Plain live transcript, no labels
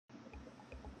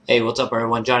Hey, what's up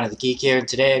everyone? Johnny the Geek here, and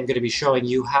today I'm going to be showing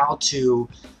you how to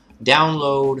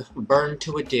download, burn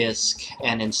to a disk,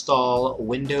 and install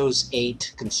Windows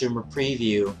 8 Consumer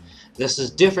Preview. This is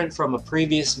different from a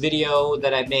previous video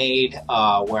that I made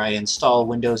where I install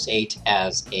Windows 8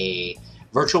 as a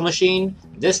virtual machine.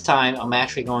 This time I'm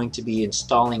actually going to be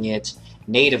installing it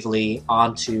natively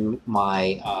onto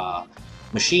my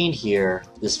machine here,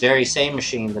 this very same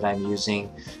machine that I'm using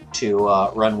to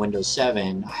run Windows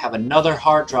 7. I have another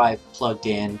hard drive plugged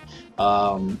in,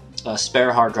 a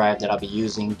spare hard drive that I'll be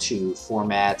using to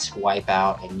format, wipe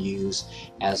out, and use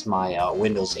as my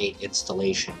Windows 8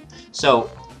 installation. So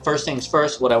first things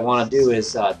first, what I want to do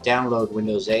is download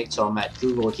Windows 8. So I'm at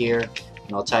Google here,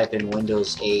 and I'll type in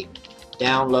Windows 8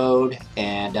 download,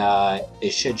 and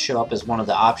it should show up as one of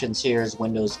the options here is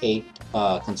Windows 8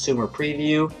 Consumer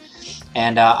Preview.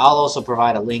 And I'll also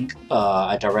provide a link,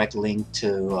 a direct link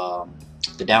to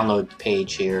the download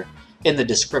page here in the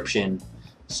description.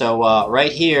 So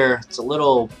right here, it's a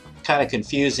little kind of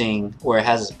confusing where it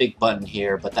has this big button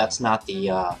here, but that's not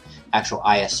the actual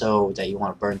ISO that you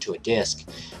want to burn to a disk.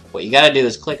 What you got to do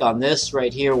is click on this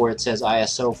right here where it says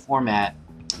ISO format.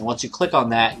 And once you click on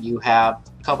that, you have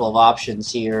a couple of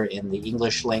options here in the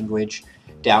English language.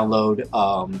 Download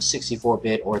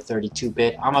 64-bit or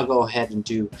 32-bit. I'm gonna go ahead and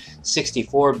do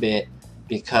 64-bit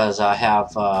because I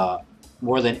have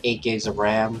more than 8 gigs of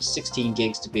RAM, 16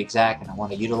 gigs to be exact, and I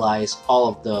want to utilize all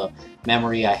of the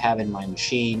memory I have in my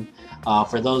machine.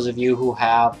 For those of you who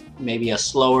have maybe a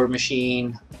slower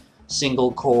machine,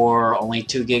 single core, only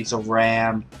 2 gigs of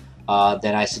RAM,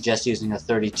 then I suggest using a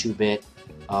 32-bit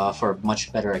for a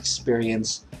much better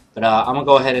experience. But I'm going to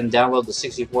go ahead and download the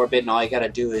 64-bit, and all you got to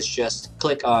do is just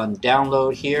click on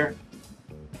download here,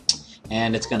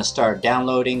 and it's going to start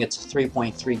downloading. It's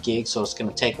 3.3 gigs, so it's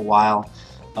going to take a while.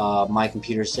 My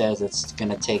computer says it's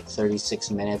going to take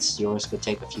 36 minutes. Yours could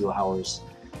take a few hours.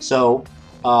 So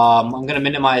I'm going to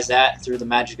minimize that through the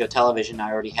magic of television.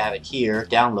 I already have it here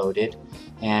downloaded,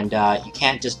 and you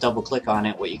can't just double click on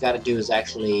it. What you got to do is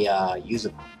actually use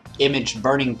an image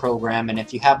burning program, and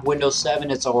if you have Windows 7,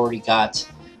 it's already got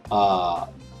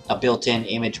a built-in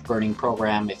image burning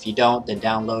program. If you don't, then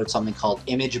download something called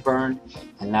Image Burn,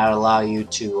 and that'll allow you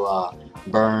to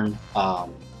burn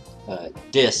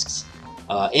disks,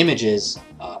 images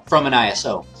from an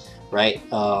ISO, right?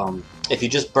 If you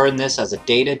just burn this as a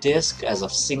data disk, as a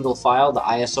single file, the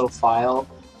ISO file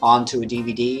onto a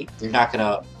DVD, you're not going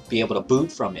to be able to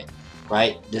boot from it,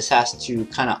 right? This has to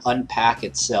kind of unpack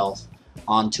itself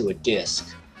onto a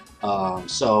disk.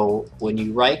 So when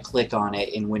you right click on it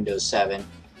in Windows 7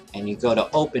 and you go to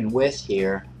open with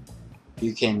here,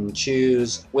 you can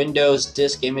choose Windows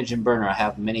Disk Image and Burner. I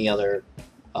have many other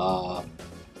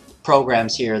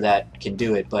programs here that can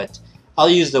do it, but I'll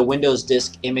use the Windows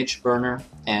Disk Image Burner,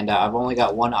 and I've only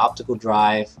got one optical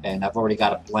drive, and I've already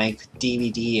got a blank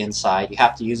DVD inside. You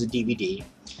have to use a DVD,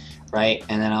 right?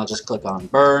 And then I'll just click on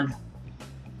Burn,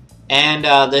 and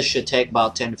this should take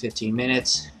about 10 to 15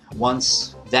 minutes.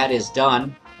 Once that is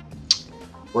done,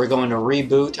 we're going to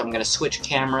reboot. I'm going to switch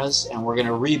cameras, and we're going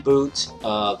to reboot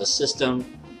the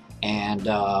system, and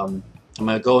I'm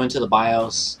going to go into the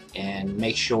BIOS and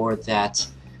make sure that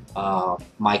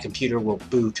my computer will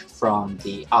boot from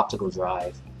the optical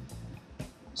drive.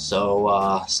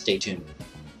 So stay tuned.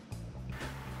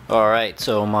 Alright,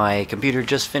 so my computer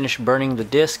just finished burning the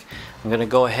disk. I'm going to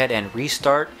go ahead and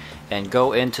restart and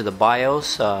go into the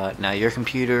BIOS. Now your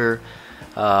computer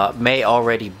may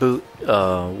already boot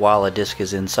while a disk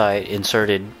is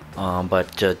inserted,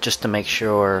 but just to make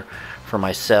sure for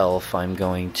myself, I'm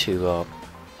going to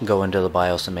go into the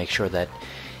BIOS and make sure that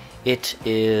it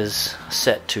is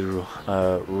set to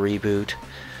reboot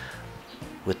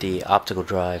with the optical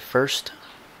drive first.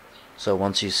 So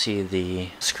once you see the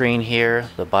screen here,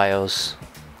 the BIOS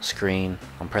screen,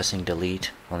 I'm pressing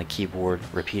delete on the keyboard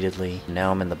repeatedly.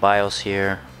 Now I'm in the BIOS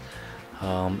here.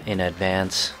 In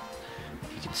advance,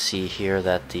 you can see here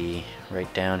that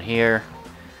right down here,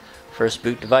 first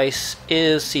boot device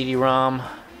is CD-ROM,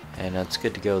 and that's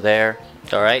good to go there.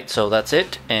 Alright, so that's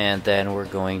it, and then we're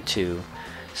going to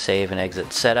save and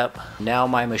exit setup. Now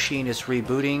my machine is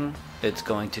rebooting. It's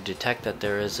going to detect that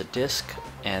there is a disk,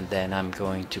 and then I'm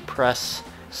going to press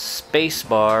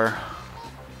spacebar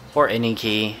or any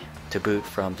key to boot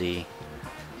from the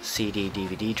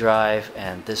CD/DVD drive,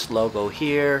 and this logo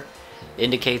here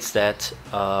indicates that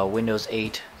Windows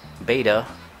 8 beta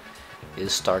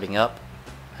is starting up,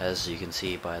 as you can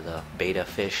see by the beta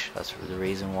fish. That's the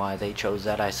reason why they chose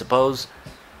that, I suppose.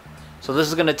 So this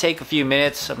is going to take a few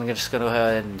minutes. I'm just going to go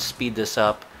ahead and speed this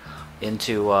up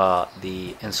into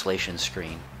the installation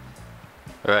screen.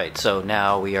 Alright, so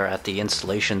now we are at the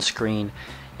installation screen,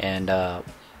 and I'm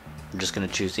just going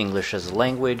to choose English as a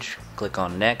language, click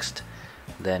on next,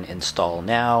 then install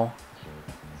now,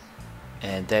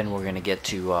 and then we're going to get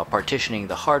to partitioning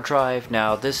the hard drive.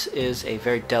 Now this is a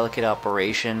very delicate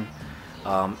operation.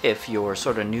 If you're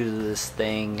sort of new to this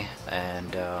thing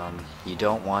and you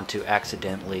don't want to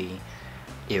accidentally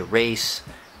erase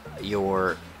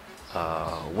your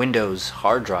Windows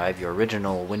hard drive, your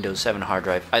original Windows 7 hard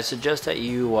drive, I suggest that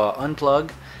you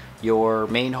unplug your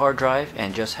main hard drive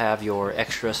and just have your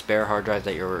extra spare hard drive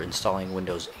that you're installing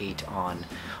Windows 8 on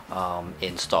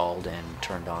installed and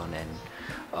turned on,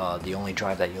 and the only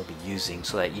drive that you'll be using,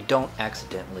 so that you don't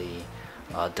accidentally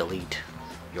delete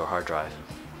your hard drive.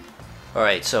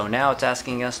 Alright, so now it's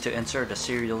asking us to insert a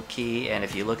serial key, and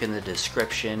if you look in the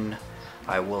description,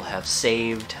 I will have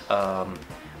saved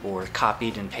or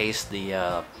copied and pasted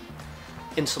the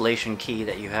installation key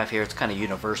that you have here. It's kind of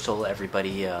universal.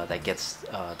 Everybody that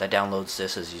downloads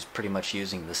this is pretty much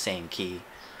using the same key,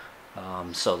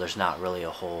 so there's not really a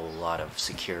whole lot of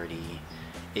security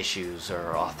issues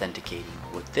or authenticating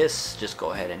with this. Just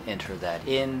go ahead and enter that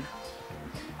in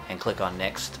and click on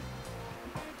next.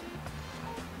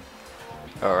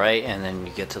 Alright, and then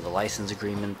you get to the license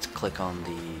agreement, click on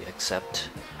the accept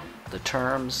the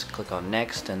terms, click on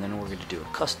next, and then we're going to do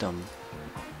a custom.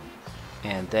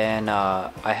 And then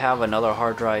I have another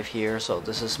hard drive here, so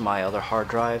this is my other hard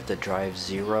drive, the drive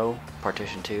 0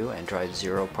 partition 2 and drive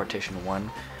 0 partition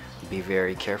 1. Be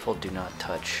very careful, do not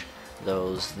touch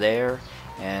those there.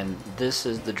 And this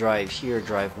is the drive here,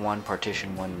 drive 1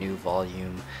 partition 1 new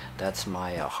volume. That's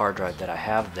my hard drive that I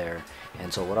have there.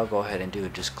 And so what I'll go ahead and do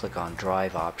is just click on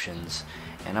drive options,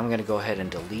 and I'm going to go ahead and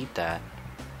delete that.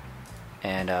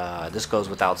 And this goes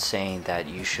without saying that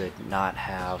you should not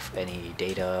have any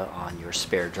data on your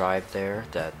spare drive there,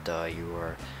 that you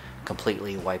are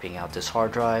completely wiping out this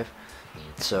hard drive.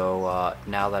 So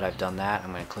now that I've done that,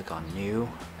 I'm going to click on new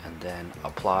and then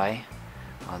apply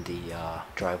on the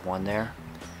drive 1 there,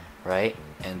 right?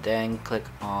 And then click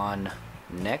on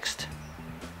next.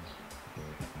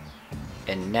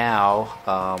 And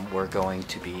now we're going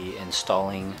to be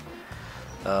installing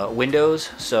Windows.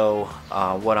 So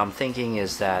what I'm thinking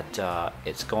is that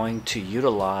it's going to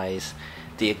utilize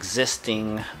the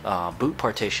existing boot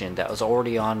partition that was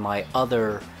already on my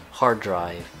other hard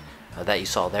drive that you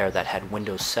saw there that had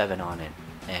Windows 7 on it,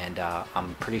 and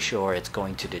I'm pretty sure it's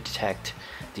going to detect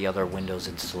the other Windows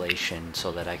installation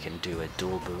so that I can do a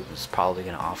dual boot. It's probably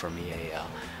going to offer me a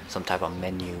some type of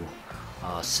menu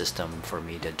system for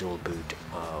me to dual boot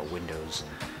Windows.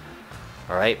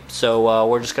 Alright, so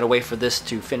we're just going to wait for this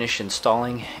to finish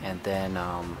installing and then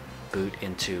boot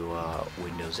into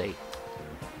Windows 8.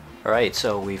 Alright,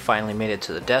 so we finally made it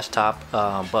to the desktop,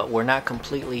 but we're not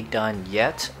completely done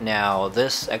yet. Now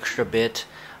this extra bit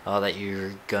that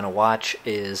you're going to watch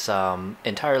is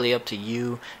entirely up to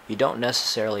you. You don't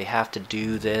necessarily have to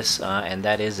do this, and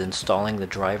that is installing the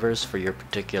drivers for your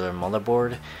particular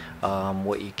motherboard.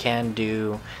 What you can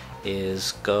do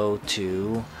is go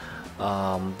to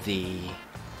the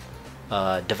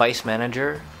device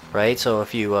manager, right? So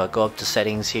if you go up to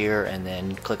settings here and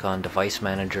then click on device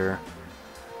manager,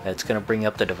 it's going to bring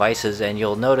up the devices, and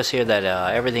you'll notice here that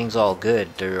everything's all good.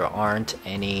 There aren't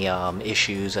any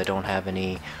issues. I don't have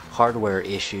any hardware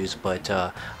issues, but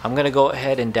I'm going to go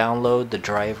ahead and download the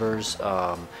drivers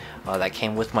that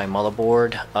came with my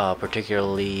motherboard,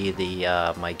 particularly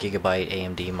the my Gigabyte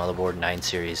AMD motherboard 9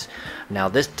 series. Now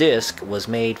this disk was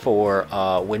made for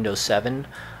Windows 7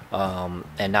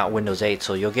 and not Windows 8,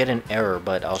 so you'll get an error,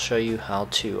 but I'll show you how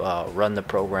to run the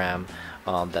program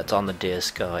that's on the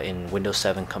disk in Windows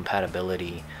 7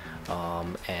 compatibility,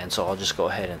 and so I'll just go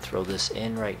ahead and throw this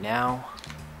in right now.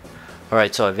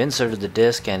 Alright, so I've inserted the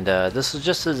disk, and this is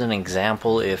just as an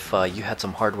example. If you had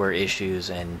some hardware issues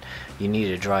and you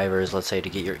needed drivers, let's say to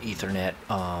get your Ethernet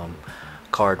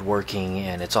card working,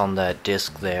 and it's on that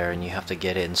disk there, and you have to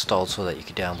get it installed so that you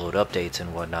can download updates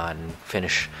and whatnot and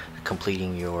finish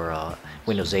completing your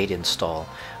Windows 8 install.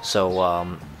 So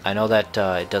I know that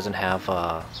it doesn't have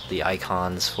the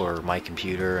icons for my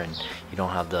computer, and you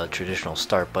don't have the traditional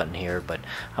start button here, but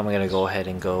I'm going to go ahead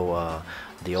and go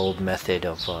the old method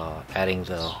of adding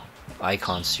the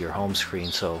icons to your home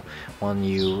screen. So when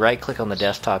you right click on the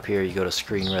desktop here, you go to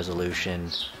screen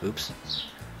resolution,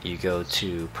 you go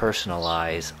to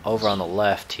personalize. Over on the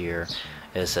left here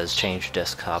it says change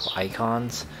desktop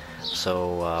icons.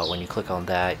 So when you click on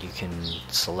that, you can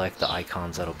select the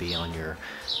icons that'll be on your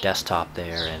desktop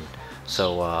there. And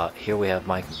so here we have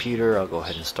my computer. I'll go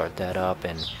ahead and start that up,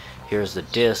 and here's the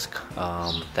disk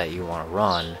that you want to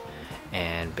run.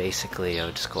 And basically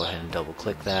I'll just go ahead and double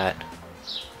click that,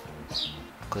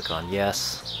 click on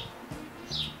yes,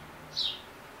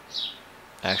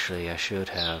 actually I should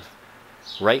have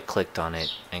right clicked on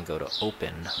it and go to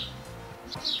open,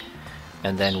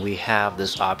 and then we have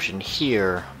this option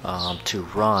here to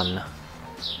run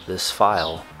this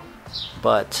file.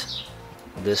 But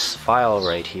this file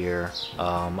right here,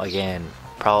 again,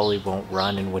 probably won't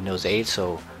run in Windows 8,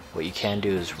 so what you can do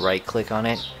is right click on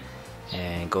it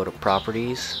and go to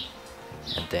properties,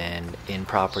 and then in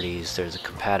properties there's a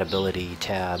compatibility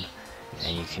tab,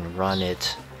 and you can run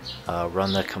it,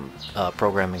 run the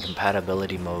program in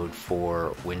compatibility mode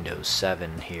for Windows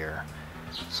 7 here.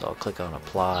 So I'll click on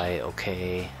apply,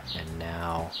 OK, and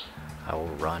now I will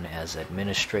run as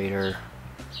administrator.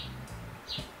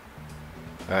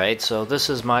 Alright, so this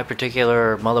is my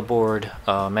particular motherboard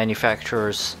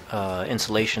manufacturer's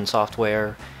installation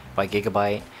software by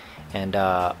Gigabyte, and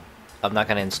I'm not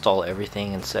going to install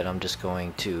everything. Instead, I'm just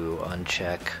going to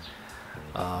uncheck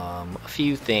a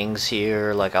few things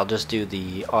here. Like I'll just do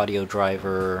the audio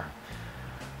driver,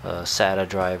 SATA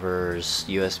drivers,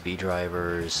 USB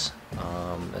drivers,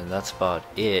 and that's about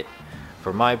it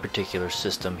for my particular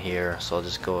system here. So I'll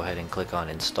just go ahead and click on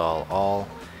install all,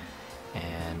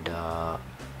 and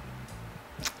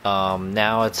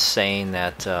now it's saying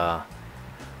that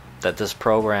that this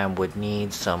program would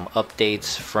need some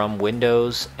updates from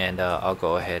Windows, and I'll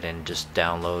go ahead and just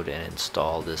download and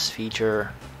install this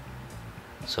feature.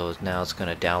 So now it's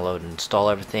going to download and install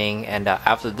everything, and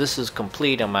after this is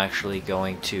complete, I'm actually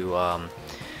going to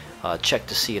check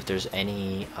to see if there's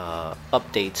any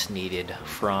updates needed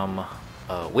from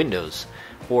Windows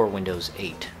or Windows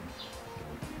 8.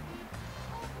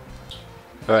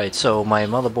 Alright, so my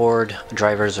motherboard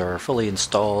drivers are fully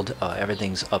installed,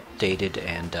 everything's updated,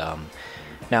 and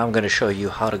now I'm going to show you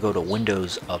how to go to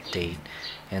Windows Update.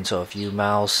 And so if you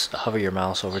hover your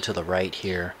mouse over to the right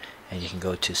here, and you can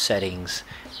go to settings,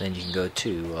 then you can go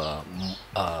to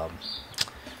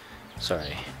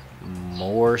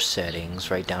more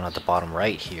settings right down at the bottom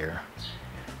right here,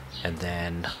 and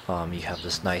then you have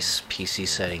this nice PC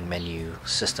setting menu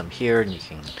system here, and you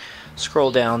can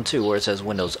scroll down to where it says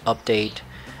Windows Update,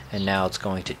 and now it's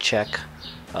going to check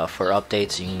for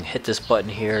updates. You can hit this button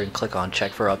here and click on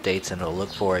check for updates, and it'll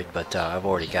look for it, but I've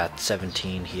already got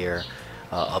 17 here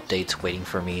updates waiting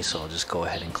for me, so I'll just go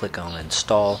ahead and click on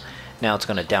install. Now it's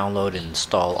going to download and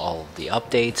install all of the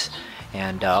updates,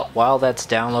 and while that's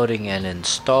downloading and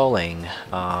installing,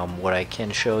 what I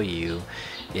can show you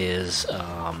is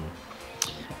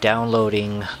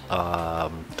downloading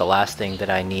the last thing that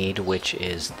I need, which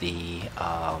is the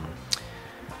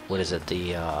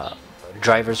the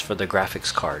drivers for the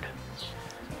graphics card.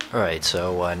 Alright,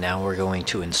 so now we're going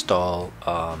to install,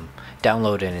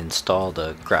 download and install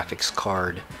the graphics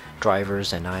card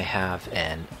drivers, and I have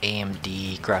an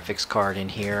AMD graphics card in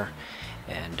here,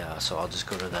 and so I'll just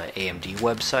go to the AMD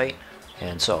website,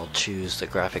 and so I'll choose the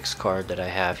graphics card that I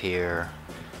have here,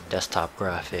 desktop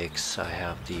graphics. I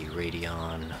have the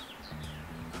Radeon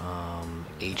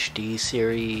HD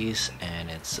series,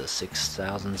 and it's a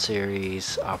 6000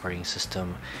 series operating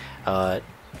system.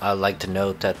 I'd like to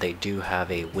note that they do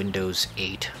have a Windows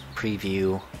 8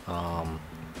 preview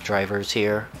drivers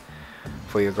here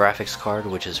for your graphics card,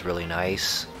 which is really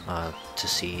nice to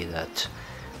see that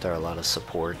there are a lot of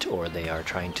support, or they are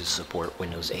trying to support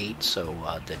Windows 8. So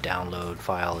the download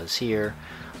file is here,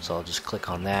 so I'll just click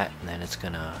on that, and then it's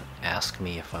gonna ask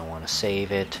me if I want to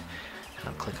save it.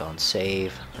 I'll click on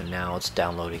save, and now it's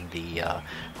downloading the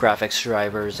graphics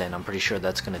drivers, and I'm pretty sure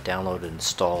that's going to download and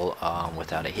install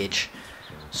without a hitch.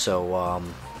 So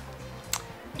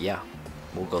yeah,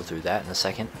 we'll go through that in a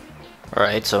second.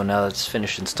 Alright, so now that it's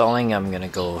finished installing, I'm going to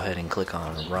go ahead and click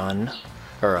on run,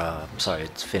 or sorry,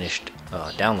 it's finished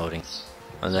downloading,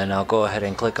 and then I'll go ahead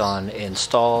and click on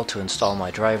install to install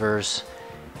my drivers,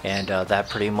 and that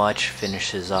pretty much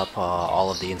finishes up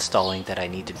all of the installing that I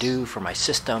need to do for my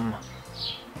system.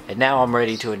 And now I'm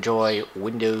ready to enjoy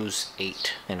Windows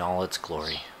 8 in all its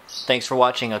glory. Thanks for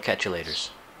watching. I'll catch you later.